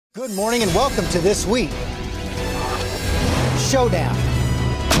Good morning and welcome to This Week. Showdown.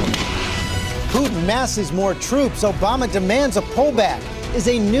 Putin masses more troops. Obama demands a pullback. Is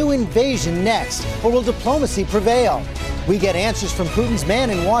a new invasion next, or will diplomacy prevail? We get answers from Putin's man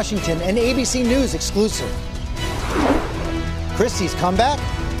in Washington, an ABC News exclusive. Christie's comeback?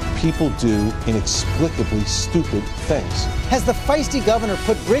 People do inexplicably stupid things. Has the feisty governor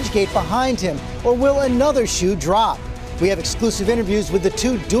put Bridgegate behind him, or will another shoe drop? We have exclusive interviews with the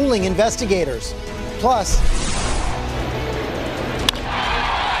two dueling investigators. Plus,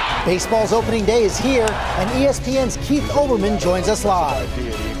 baseball's opening day is here, and ESPN's Keith Olbermann joins us live.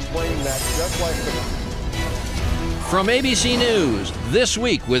 From ABC News, This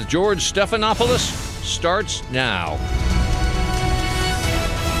Week with George Stephanopoulos starts now.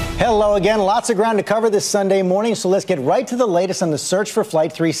 Hello again. Lots of ground to cover this Sunday morning, so let's get right to the latest on the search for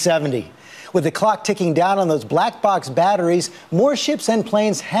Flight 370. With the clock ticking down on those black box batteries, more ships and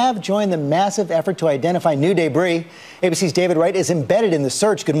planes have joined the massive effort to identify new debris. ABC's David Wright is embedded in the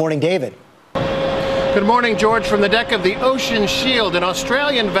search. Good morning, David. Good morning, George. From the deck of the Ocean Shield, an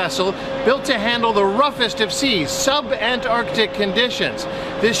Australian vessel built to handle the roughest of seas, sub-Antarctic conditions.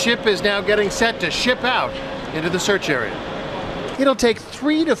 This ship is now getting set to ship out into the search area. It'll take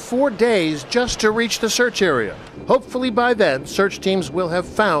 3 to 4 days just to reach the search area. Hopefully by then, search teams will have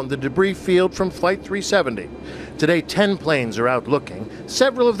found the debris field from Flight 370. Today, 10 planes are out looking,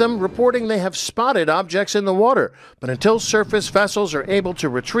 several of them reporting they have spotted objects in the water. But until surface vessels are able to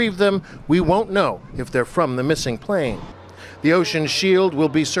retrieve them, we won't know if they're from the missing plane. The Ocean Shield will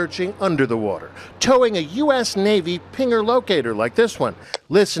be searching under the water, towing a U.S. Navy pinger locator like this one,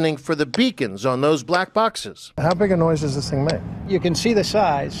 listening for the beacons on those black boxes. How big a noise does this thing make? You can see the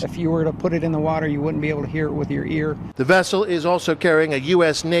size. If you were to put it in the water, you wouldn't be able to hear it with your ear. The vessel is also carrying a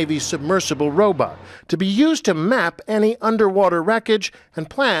U.S. Navy submersible robot to be used to map any underwater wreckage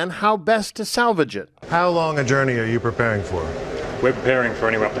and plan how best to salvage it. How long a journey are you preparing for? We're preparing for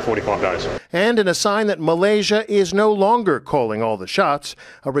anywhere up to 45 days. And in a sign that Malaysia is no longer calling all the shots,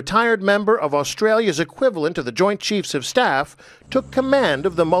 a retired member of Australia's equivalent to the Joint Chiefs of Staff took command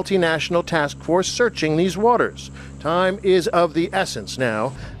of the multinational task force searching these waters. Time is of the essence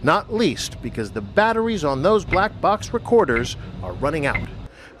now, not least because the batteries on those black box recorders are running out.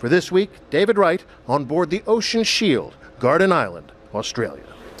 For This Week, David Wright on board the Ocean Shield, Garden Island, Australia.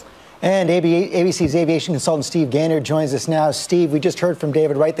 And ABC's aviation consultant Steve Ganyard joins us now. Steve, we just heard from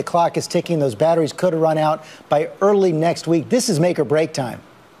David Wright. The clock is ticking. Those batteries could run out by early next week. This is make or break time.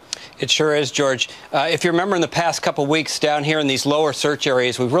 It sure is, George. If you remember in the past couple weeks down here in these lower search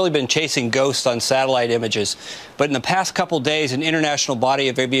areas, we've really been chasing ghosts on satellite images. But in the past couple days, an international body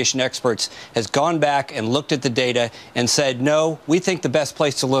of aviation experts has gone back and looked at the data and said, no, we think the best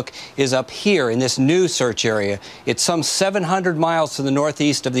place to look is up here in this new search area. It's some 700 miles to the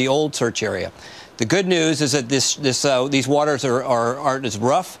northeast of the old search area. The good news is that these waters aren't as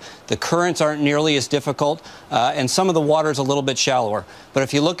rough, the currents aren't nearly as difficult, and some of the water is a little bit shallower. But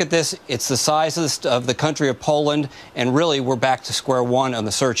if you look at this, it's the size of the country of Poland, and really we're back to square one on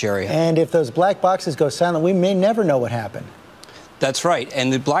the search area. And if those black boxes go silent, we may never know what happened. That's right,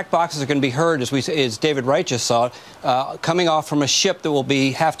 and the black boxes are going to be heard, as David Wright just saw, coming off from a ship that will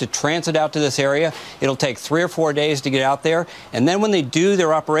have to transit out to this area. It'll take 3 or 4 days to get out there, and then when they do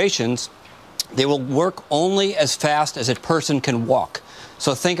their operations, they will work only as fast as a person can walk.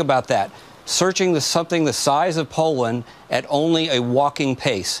 So think about that. Searching something the size of Poland at only a walking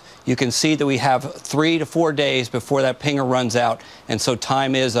pace. You can see that we have 3 to 4 days before that pinger runs out, and so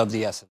time is of the essence.